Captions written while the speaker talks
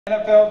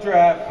NFL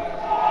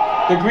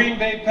Draft, the Green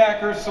Bay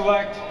Packers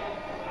select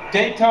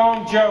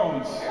Datone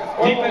Jones,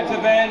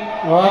 defensive end,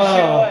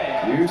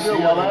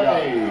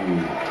 UCLA.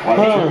 One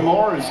of Jim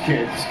Moore's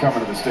kids coming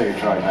to the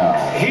stage right now.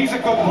 He's a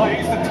good player.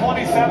 He's the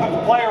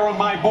 27th player on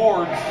my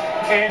board.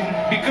 And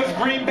because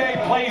Green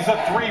Bay plays a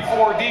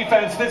 3-4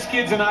 defense, this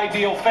kid's an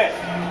ideal fit.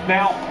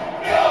 Now,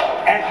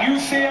 at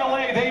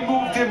UCLA, they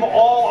moved him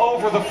all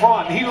over the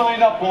front. He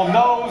lined up on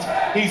nose,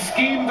 he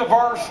schemed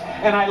diverse,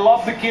 and I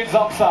love the kid's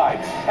upside.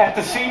 At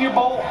the Senior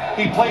Bowl,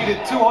 he played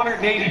at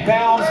 280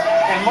 pounds,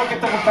 and look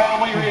at the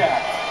family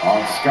react.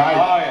 On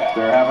Skype,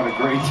 they're having a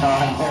great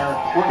time there.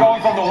 We're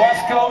going from the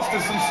West Coast to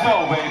some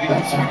snow, baby.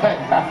 That's right.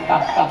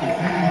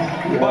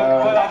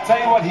 But I'll tell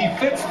you what, he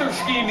fits their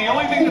scheme. The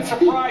only thing that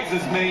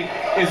surprises me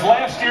is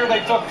last year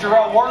they took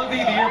Jarrell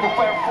Worthy, the year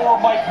before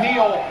Mike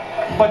Neal.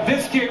 But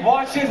this kid,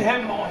 watch it,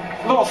 him,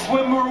 little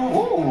swim move.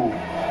 Ooh.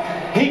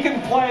 He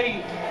can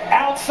play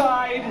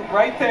outside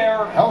right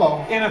there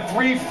in a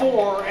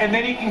 3-4, and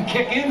then he can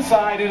kick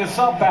inside in a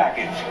sub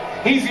package.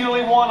 He's the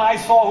only one I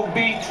saw who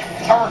beat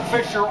Tarek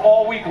Fisher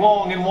all week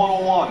long in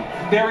one-on-one.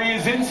 There he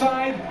is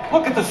inside.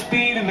 Look at the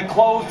speed and the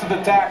close to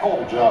the tackle.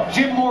 Good job.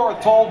 Jim Moore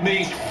told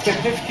me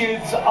that this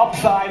kid's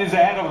upside is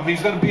ahead of him.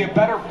 He's going to be a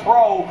better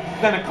pro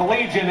than a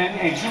collegiate, and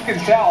as you can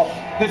tell,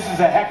 this is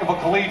a heck of a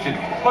collegiate.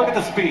 Look at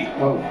the speed.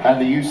 Oh, and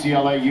the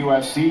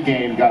UCLA-USC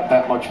game got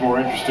that much more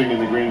interesting in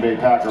the Green Bay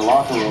Packer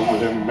locker room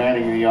with him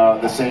manning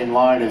the same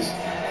line as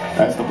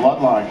the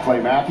bloodline,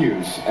 Clay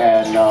Matthews.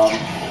 And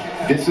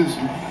this is,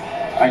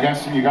 I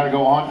guess, you got to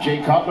go on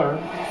Jay Cutler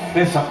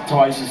this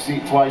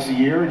twice a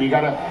year, and you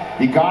got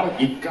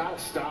to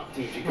stop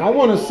teams. I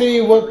want to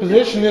see what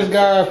position this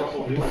guy,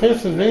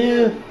 defensive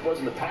end.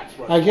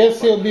 I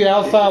guess he'll be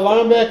outside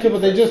linebacker, but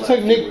they just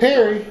took Nick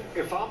Perry.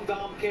 If I'm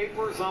Dom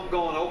Capers, I'm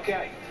going,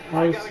 okay.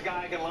 I got a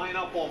guy who can line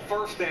up on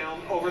first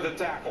down over the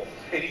tackle,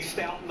 and he's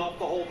stout enough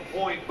to hold the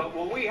point. But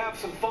when we have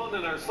some fun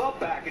in our sub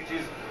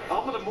packages,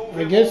 I'm going to move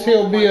him. I guess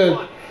he'll be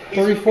a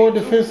 3-4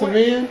 defensive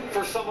end.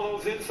 For some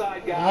of those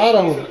inside guys,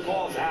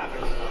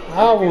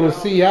 I want to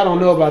see. I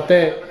don't know about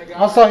that.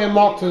 I saw him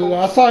mocked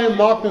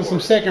in some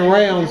second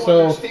round,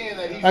 so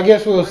I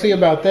guess we'll see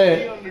about that.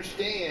 He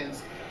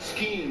understands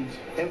schemes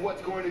and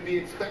what's going to be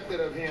expected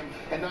of him,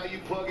 and now you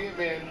plug him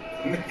in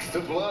next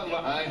to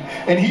Bloodline,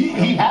 and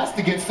he has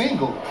to get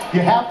single. You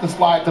have to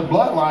slide to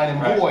Bloodline,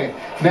 and boy,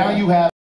 now you have